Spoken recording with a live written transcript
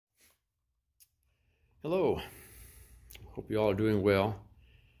Hello, hope you all are doing well.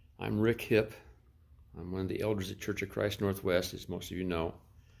 I'm Rick Hipp. I'm one of the elders at Church of Christ Northwest, as most of you know.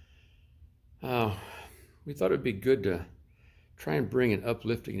 We thought it would be good to try and bring an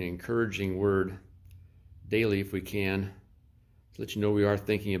uplifting and encouraging word daily if we can, to let you know we are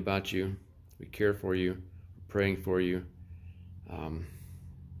thinking about you, we care for you, we're praying for you.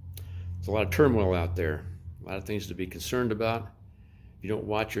 There's a lot of turmoil out there, a lot of things to be concerned about. If you don't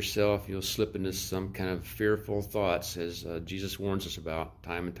watch yourself, you'll slip into some kind of fearful thoughts, as Jesus warns us about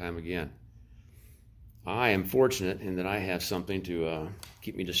time and time again. I am fortunate in that I have something to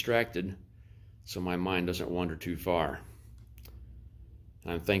keep me distracted so my mind doesn't wander too far.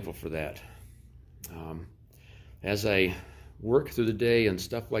 I'm thankful for that. As I work through the day and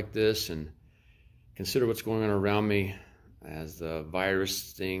stuff like this and consider what's going on around me as the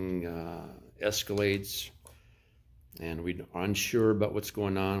virus thing escalates, and we're unsure about what's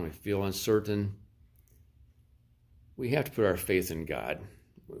going on, we feel uncertain, we have to put our faith in God.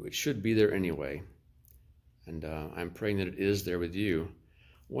 It should be there anyway, and I'm praying that it is there with you.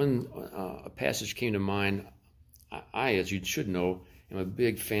 When a passage came to mind, I, as you should know, am a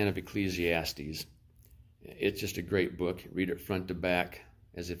big fan of Ecclesiastes. It's just a great book. Read it front to back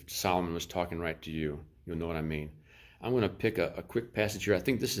as if Solomon was talking right to you. You'll know what I mean. I'm going to pick a quick passage here. I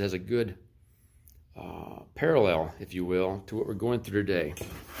think this has a good parallel, if you will, to what we're going through today.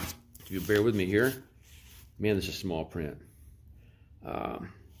 If you bear with me here. Man, this is small print.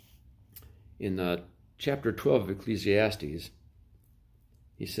 In chapter 12 of Ecclesiastes,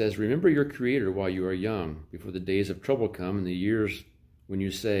 he says, "Remember your Creator while you are young, before the days of trouble come and the years when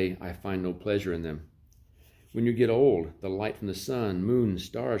you say, 'I find no pleasure in them.' When you get old, the light from the sun, moon,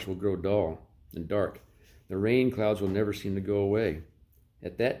 stars will grow dull and dark. The rain clouds will never seem to go away.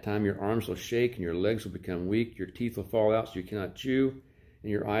 At that time your arms will shake and your legs will become weak, your teeth will fall out so you cannot chew,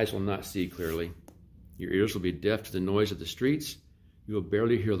 and your eyes will not see clearly. Your ears will be deaf to the noise of the streets. You will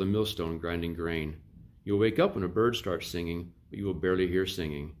barely hear the millstone grinding grain. You will wake up when a bird starts singing, but you will barely hear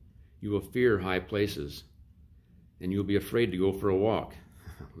singing. You will fear high places, and you will be afraid to go for a walk."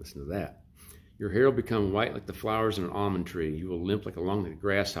 Listen to that. "Your hair will become white like the flowers in an almond tree. You will limp like a long-legged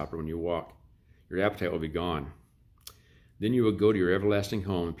grasshopper when you walk. Your appetite will be gone. Then you will go to your everlasting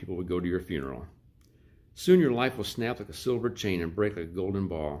home, and people will go to your funeral. Soon your life will snap like a silver chain and break like a golden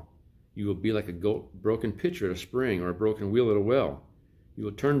ball. You will be like a broken pitcher at a spring or a broken wheel at a well. You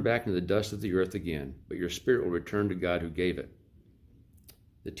will turn back into the dust of the earth again, but your spirit will return to God who gave it."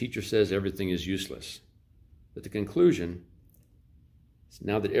 The teacher says everything is useless. But the conclusion is,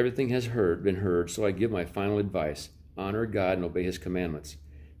 now that everything has been heard, so I give my final advice. Honor God and obey his commandments,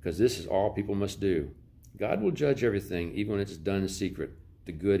 because this is all people must do. God will judge everything, even when it's done in secret,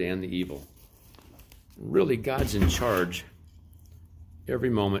 the good and the evil. Really, God's in charge every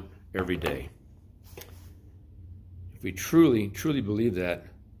moment, every day. If we truly, truly believe that,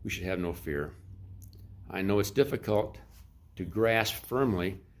 we should have no fear. I know it's difficult to grasp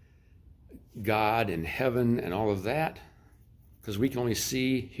firmly God and heaven and all of that, because we can only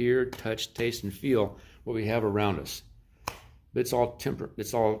see, hear, touch, taste, and feel what we have around us. But it's all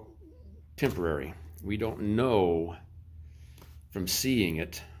temporary. We don't know from seeing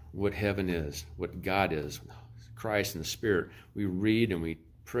it what heaven is, what God is, Christ and the Spirit. We read and we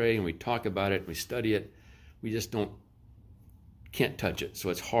pray and we talk about it and we study it. We just can't touch it.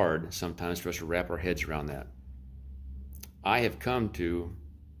 So it's hard sometimes for us to wrap our heads around that. I have come to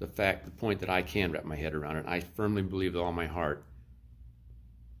the point that I can wrap my head around it. I firmly believe with all my heart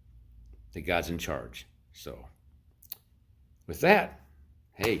that God's in charge. So with that,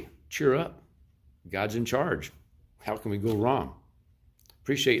 hey, cheer up. God's in charge. How can we go wrong?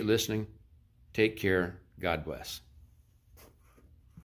 Appreciate you listening. Take care. God bless.